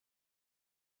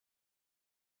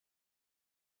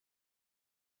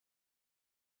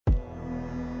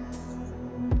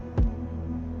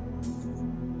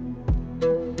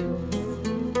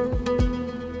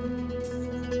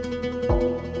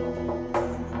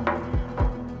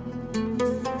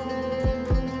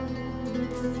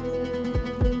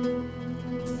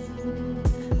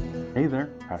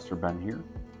Pastor Ben here.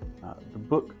 The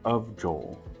book of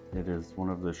Joel. It is one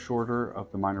of the shorter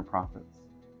of the minor prophets.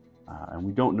 And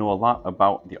we don't know a lot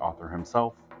about the author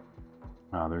himself.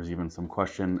 There's even some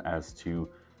question as to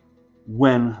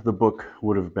when the book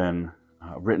would have been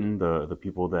written, the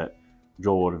people that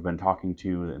Joel would have been talking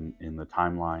to in the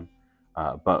timeline.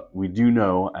 But we do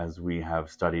know, as we have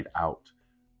studied out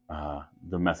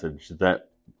the message that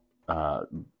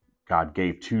God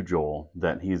gave to Joel,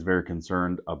 that he is very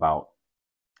concerned about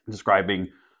describing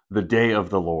the day of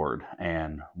the Lord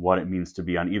and what it means to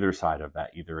be on either side of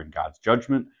that, either in God's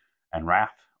judgment and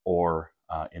wrath or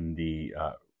in the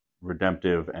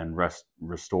redemptive and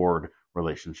restored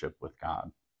relationship with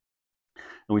God.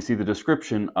 And we see the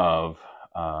description of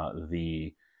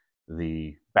the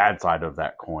bad side of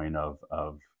that coin of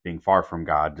being far from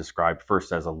God described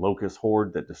first as a locust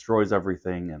horde that destroys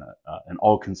everything, and an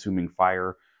all-consuming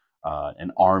fire,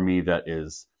 an army that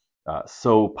is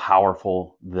so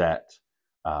powerful that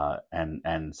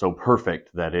and so perfect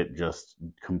that it just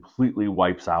completely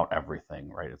wipes out everything,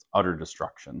 right? It's utter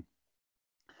destruction.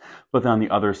 But then on the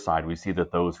other side, we see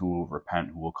that those who will repent,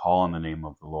 who will call on the name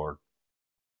of the Lord,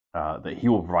 that he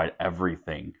will provide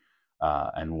everything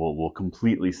and will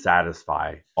completely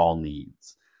satisfy all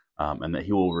needs, and that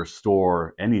he will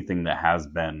restore anything that has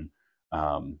been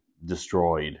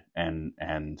destroyed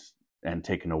and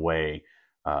taken away.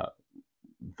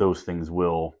 Those things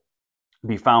will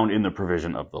be found in the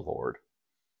provision of the Lord.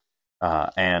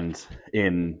 And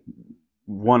in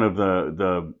one of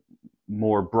the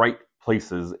more bright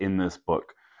places in this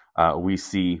book, we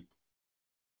see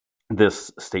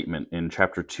this statement in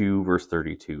chapter 2, verse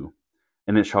 32.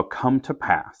 And it shall come to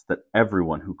pass that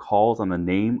everyone who calls on the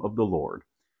name of the Lord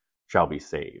shall be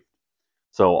saved.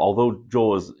 So although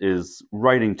Joel is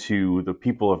writing to the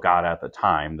people of God at the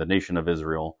time, the nation of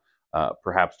Israel,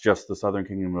 perhaps just the southern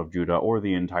kingdom of Judah or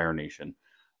the entire nation,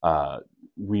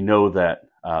 we know that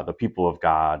the people of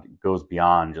God goes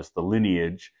beyond just the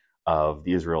lineage of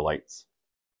the Israelites,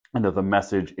 and of the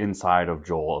message inside of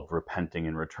Joel of repenting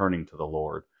and returning to the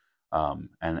Lord,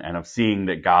 and of seeing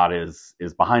that God is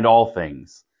behind all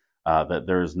things, that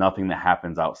there's nothing that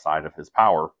happens outside of his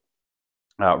power,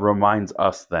 reminds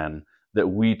us then that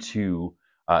we too,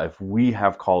 if we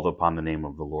have called upon the name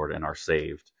of the Lord and are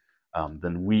saved,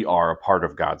 then we are a part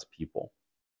of God's people.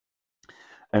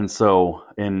 And so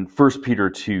in 1 Peter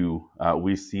 2,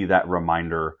 we see that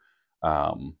reminder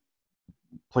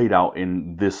played out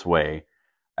in this way.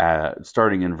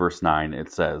 Starting in verse 9,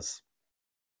 it says,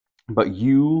 "But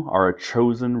you are a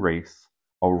chosen race,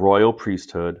 a royal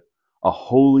priesthood, a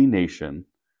holy nation,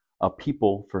 a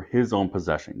people for his own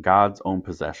possession," God's own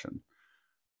possession.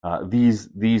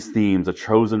 These themes, a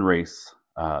chosen race,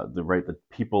 the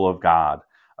people of God,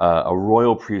 a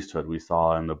royal priesthood. We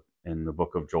saw in the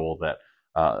book of Joel that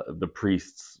the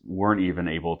priests weren't even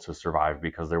able to survive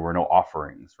because there were no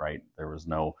offerings, right? There was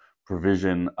no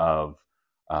provision of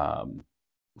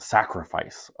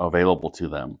sacrifice available to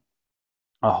them.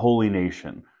 A holy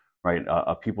nation, right?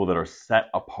 A people that are set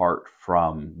apart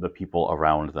from the people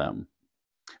around them.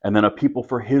 And then a people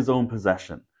for his own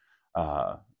possession.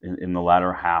 In the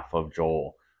latter half of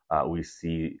Joel, we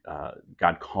see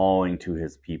God calling to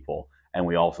his people. And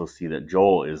we also see that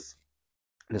Joel is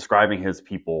describing his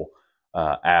people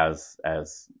as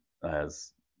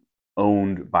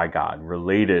owned by God,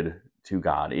 related to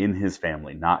God in his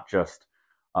family, not just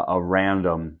a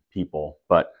random people,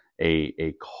 but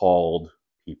a called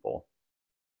people.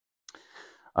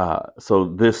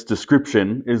 So this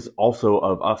description is also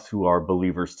of us who are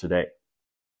believers today.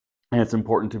 And it's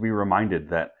important to be reminded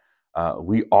that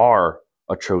we are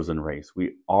a chosen race.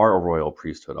 We are a royal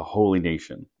priesthood, a holy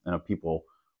nation, and a people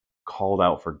called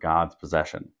out for God's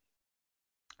possession.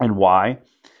 And why?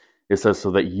 It says,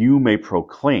 so that you may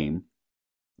proclaim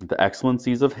the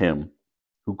excellencies of him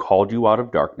who called you out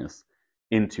of darkness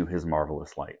into his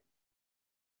marvelous light.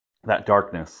 That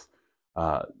darkness,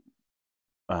 although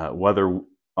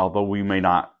we may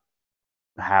not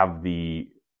have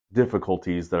the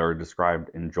difficulties that are described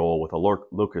in Joel with a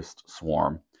locust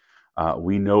swarm,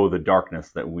 we know the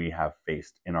darkness that we have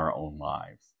faced in our own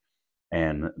lives.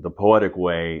 And the poetic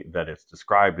way that it's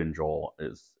described in Joel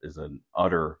is an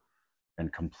utter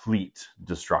and complete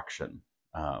destruction.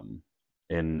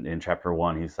 In chapter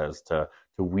 1, he says to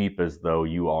weep as though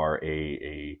you are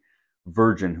a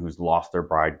virgin who's lost their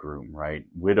bridegroom, right?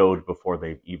 Widowed before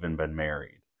they've even been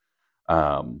married.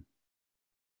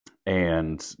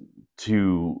 And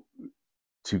to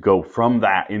go from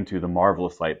that into the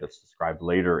marvelous light that's described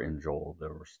later in Joel, the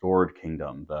restored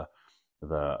kingdom, the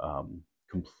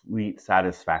complete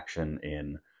satisfaction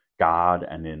in God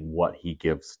and in what he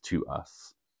gives to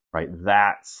us. right?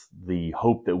 That's the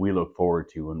hope that we look forward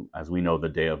to, and as we know, the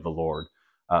day of the Lord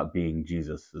being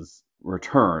Jesus'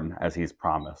 return, as he's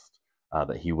promised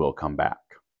that he will come back.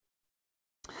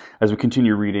 As we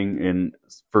continue reading in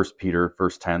 1 Peter,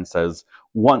 verse 10 says,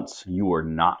 "Once you were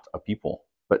not a people,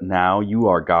 but now you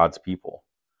are God's people.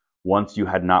 Once you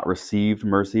had not received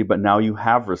mercy, but now you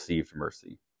have received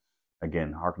mercy."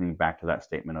 Again, hearkening back to that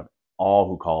statement of all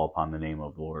who call upon the name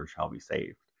of the Lord shall be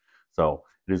saved. So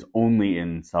it is only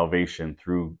in salvation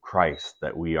through Christ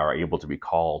that we are able to be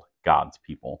called God's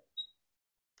people.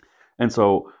 And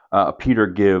so Peter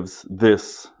gives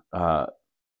this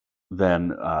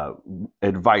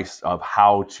advice of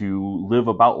how to live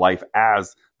about life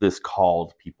as this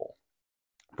called people.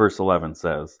 Verse 11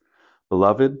 says,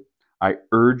 "Beloved, I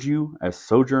urge you as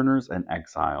sojourners and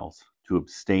exiles to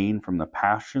abstain from the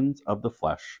passions of the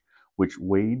flesh, which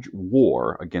wage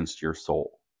war against your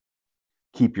soul.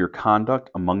 Keep your conduct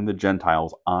among the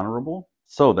Gentiles honorable,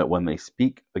 so that when they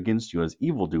speak against you as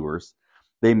evildoers,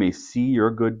 they may see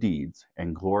your good deeds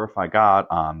and glorify God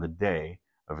on the day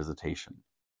of visitation."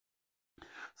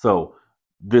 So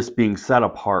this being set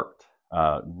apart,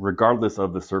 regardless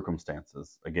of the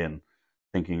circumstances, again,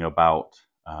 thinking about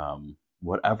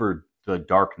whatever the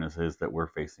darkness is that we're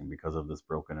facing because of this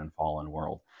broken and fallen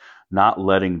world, not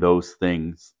letting those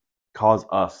things cause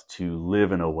us to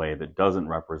live in a way that doesn't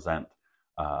represent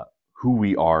who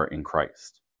we are in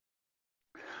Christ.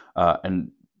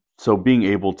 And so being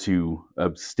able to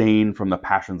abstain from the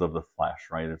passions of the flesh,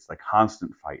 right? It's a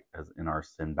constant fight as in our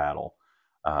sin battle.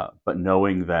 But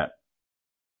knowing that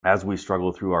as we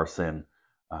struggle through our sin,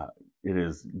 it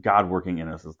is God working in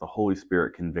us, it's the Holy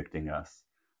Spirit convicting us.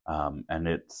 And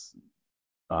it's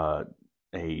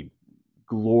a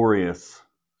glorious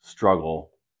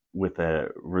struggle with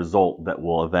a result that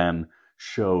will then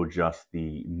show just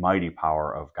the mighty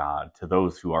power of God to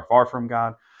those who are far from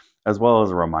God, as well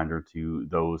as a reminder to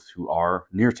those who are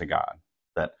near to God,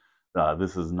 that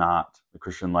this is not, the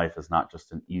Christian life is not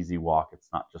just an easy walk.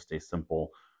 It's not just a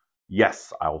simple,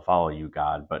 yes, I will follow you,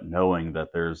 God, but knowing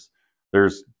that there's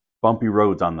bumpy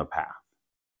roads on the path.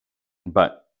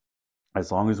 But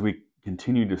as long as we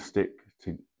continue to stick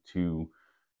to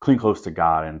cling close to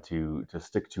God and to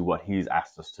stick to what he's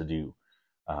asked us to do,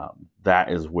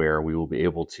 that is where we will be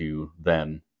able to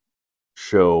then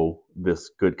show this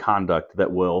good conduct that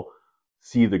will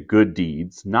see the good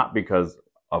deeds, not because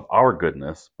of our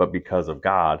goodness, but because of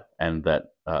God, and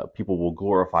that people will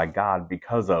glorify God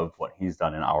because of what he's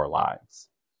done in our lives.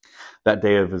 That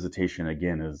day of visitation,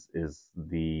 again, is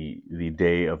the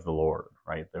day of the Lord,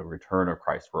 right? The return of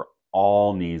Christ, where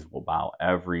all knees will bow,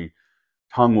 every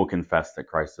tongue will confess that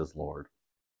Christ is Lord.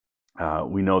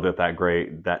 We know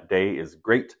that day is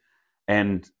great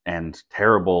and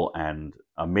terrible and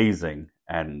amazing,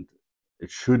 and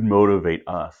it should motivate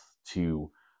us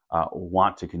to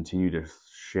want to continue to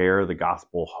share the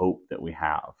gospel hope that we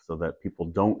have, so that people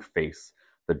don't face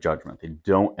the judgment. They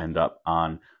don't end up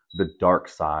on the dark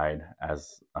side,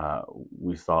 as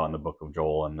we saw in the book of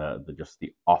Joel, and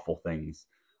the awful things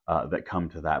that come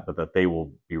to that, but that they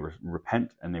will be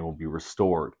repent and they will be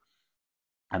restored,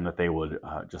 and that they would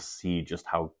just see just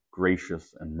how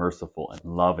gracious and merciful and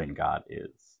loving God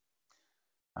is.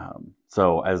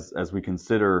 So as we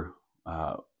consider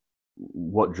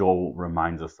what Joel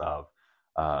reminds us of,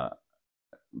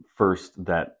 first,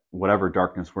 that whatever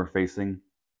darkness we're facing,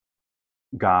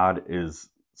 God is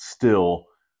still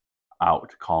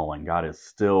out calling. God is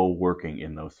still working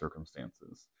in those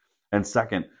circumstances. And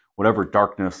second, whatever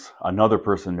darkness another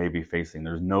person may be facing,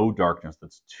 there's no darkness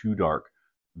that's too dark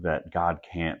that God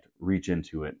can't reach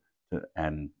into it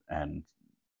and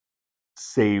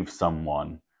save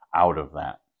someone out of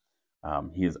that.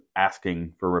 He is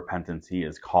asking for repentance. He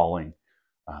is calling.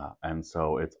 And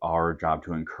so it's our job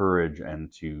to encourage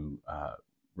and to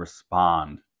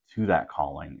respond to that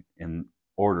calling, in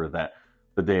order that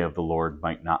the day of the Lord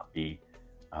might not be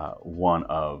one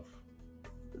of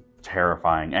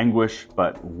terrifying anguish,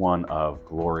 but one of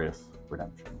glorious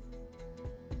redemption.